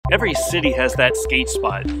Every city has that skate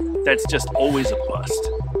spot that's just always a bust.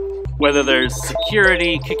 Whether there's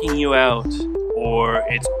security kicking you out or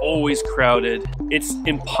it's always crowded, it's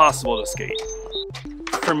impossible to skate.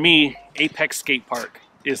 For me, Apex Skate Park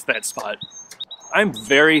is that spot. I'm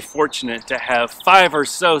very fortunate to have 5 or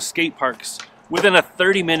so skate parks within a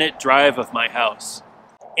 30-minute drive of my house.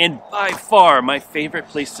 And by far, my favorite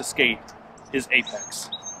place to skate is Apex.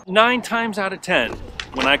 9 times out of 10,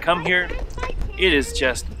 when I come here, it is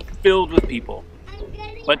just filled with people.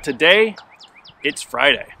 But today, it's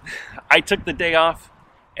Friday. I took the day off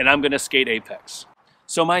and I'm gonna skate Apex.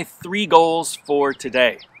 So my 3 goals for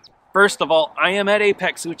today. First of all, I am at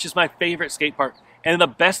Apex, which is my favorite skate park. And the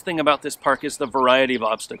best thing about this park is the variety of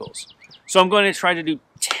obstacles. So I'm going to try to do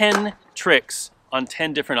 10 tricks on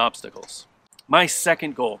 10 different obstacles. My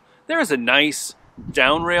second goal, there is a nice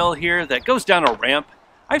down rail here that goes down a ramp.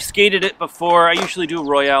 I've skated it before. I usually do a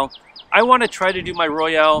Royale. I want to try to do my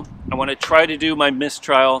Royale. I want to try to do my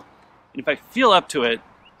mistrial. And if I feel up to it,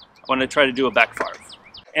 I want to try to do a back farv.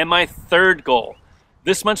 And my third goal,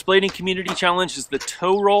 this month's Blading Community Challenge is the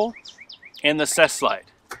toe roll and the cess slide.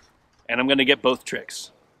 And I'm going to get both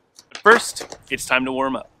tricks. But first, it's time to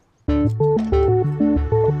warm up.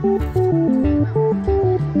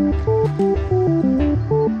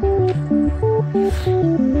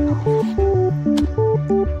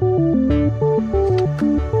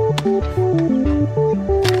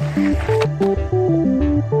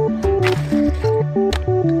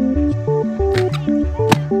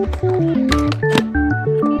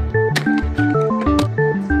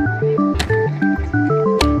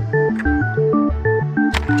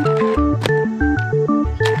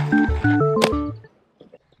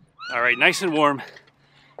 Nice and warm.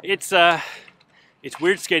 It's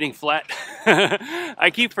weird skating flat. I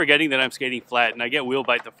keep forgetting that I'm skating flat, and I get wheel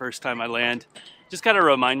bite the first time I land. Just got to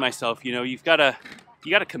remind myself, you know, you got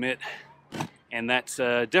to commit, and that's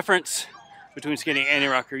a difference between skating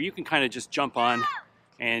anti-rocker. You can kind of just jump on,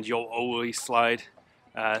 and you'll always slide.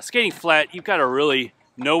 Skating flat, you've got to really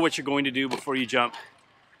know what you're going to do before you jump.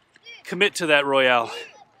 Commit to that Royale.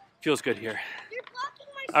 Feels good here.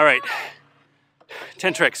 All right,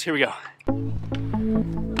 10 tricks. Here we go.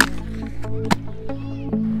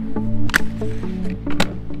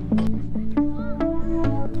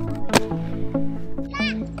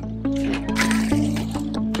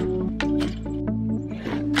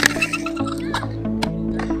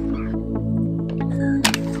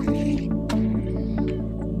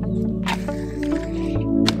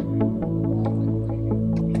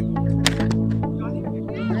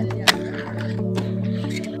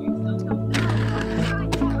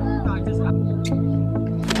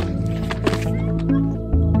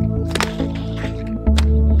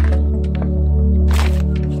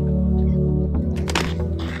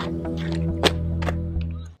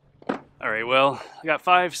 Well, I got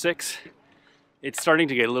 5, 6. It's starting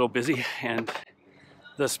to get a little busy, and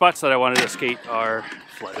the spots that I wanted to skate are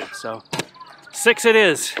flooded. So 6 it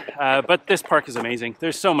is, but this park is amazing.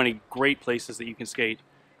 There's so many great places that you can skate,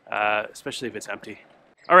 especially if it's empty.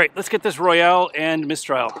 All right, let's get this Royale and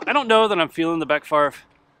mistrial. I don't know that I'm feeling the back farv.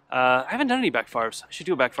 I haven't done any back farvs. I should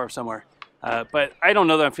do a back farv somewhere. But I don't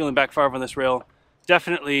know that I'm feeling back farv on this rail.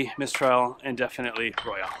 Definitely mistrial and definitely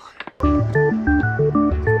Royale.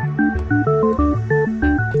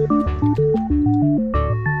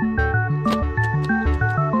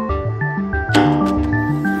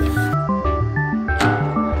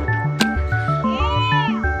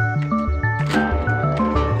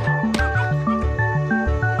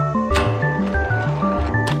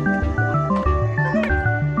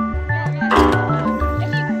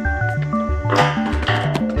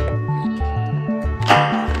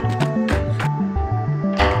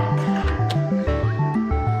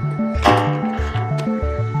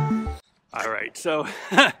 So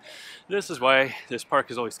this is why this park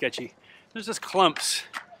is always sketchy. There's just clumps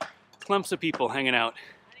of people hanging out.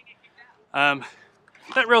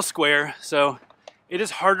 That rail's square, so it is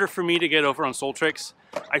harder for me to get over on soul tricks.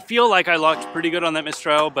 I feel like I locked pretty good on that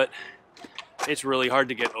mistrial, but it's really hard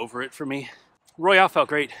to get over it for me. Royale felt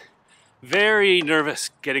great. Very nervous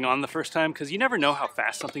getting on the first time because you never know how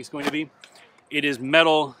fast something's going to be. It is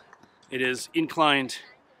metal, it is inclined,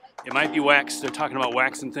 it might be wax. They're talking about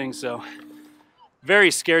wax and things, so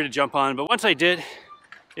very scared to jump on, but once I did,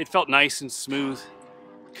 it felt nice and smooth.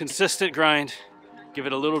 Consistent grind, give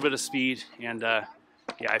it a little bit of speed, and yeah,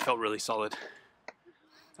 I felt really solid.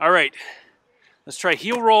 All right, let's try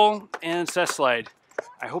heel roll and cess slide.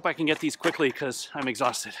 I hope I can get these quickly because I'm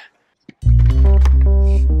exhausted.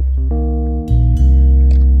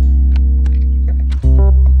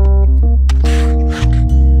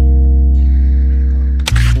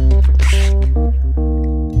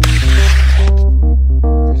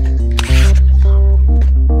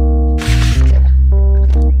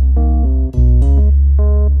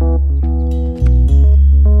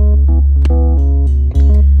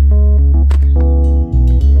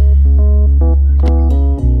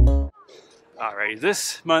 Okay,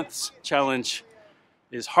 this month's challenge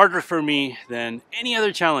is harder for me than any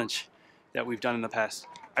other challenge that we've done in the past.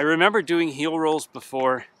 I remember doing heel rolls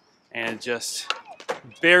before and just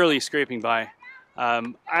barely scraping by.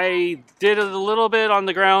 I did it a little bit on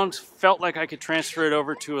the ground, felt like I could transfer it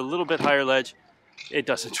over to a little bit higher ledge. It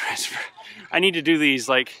doesn't transfer. I need to do these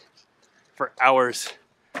like for hours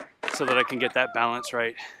so that I can get that balance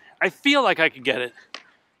right. I feel like I could get it,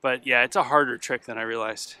 but yeah, it's a harder trick than I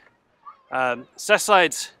realized. Cess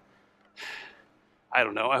slides, I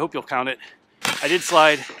don't know, I hope you'll count it. I did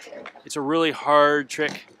slide. It's a really hard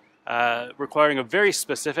trick, requiring a very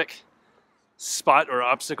specific spot or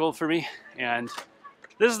obstacle for me, and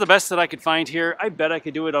this is the best that I could find here. I bet I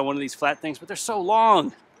could do it on one of these flat things, but they're so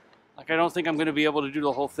long. Like, I don't think I'm going to be able to do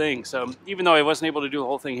the whole thing. So even though I wasn't able to do the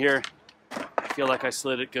whole thing here, I feel like I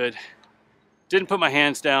slid it good. Didn't put my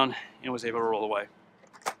hands down and was able to roll away.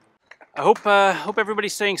 I hope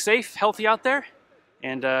everybody's staying safe, healthy out there,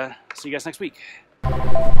 and see you guys next week.